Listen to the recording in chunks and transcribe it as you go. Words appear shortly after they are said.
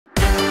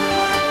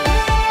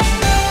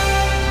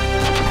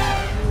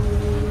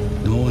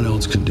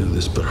can do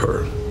this but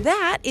her.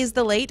 That is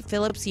the late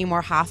Philip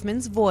Seymour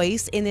Hoffman's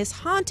voice in this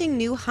haunting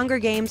new Hunger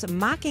Games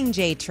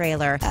Mockingjay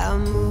trailer. I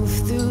move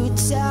through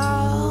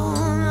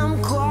town,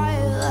 I'm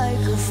quiet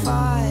like a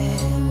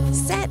fire.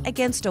 Set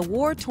against a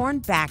war-torn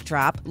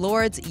backdrop,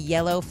 Lord's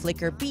yellow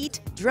flicker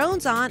beat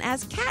drones on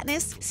as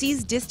Katniss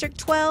sees District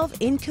 12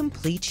 in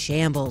complete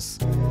shambles.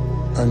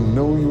 I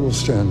know you will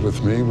stand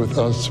with me, with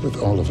us,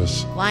 with all of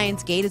us.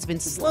 Lionsgate has been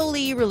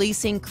slowly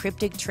releasing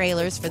cryptic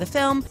trailers for the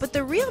film, but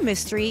the real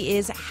mystery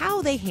is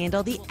how they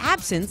handle the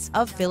absence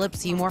of Philip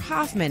Seymour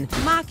Hoffman.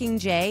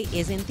 Mockingjay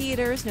is in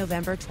theaters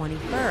November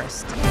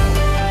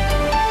 21st.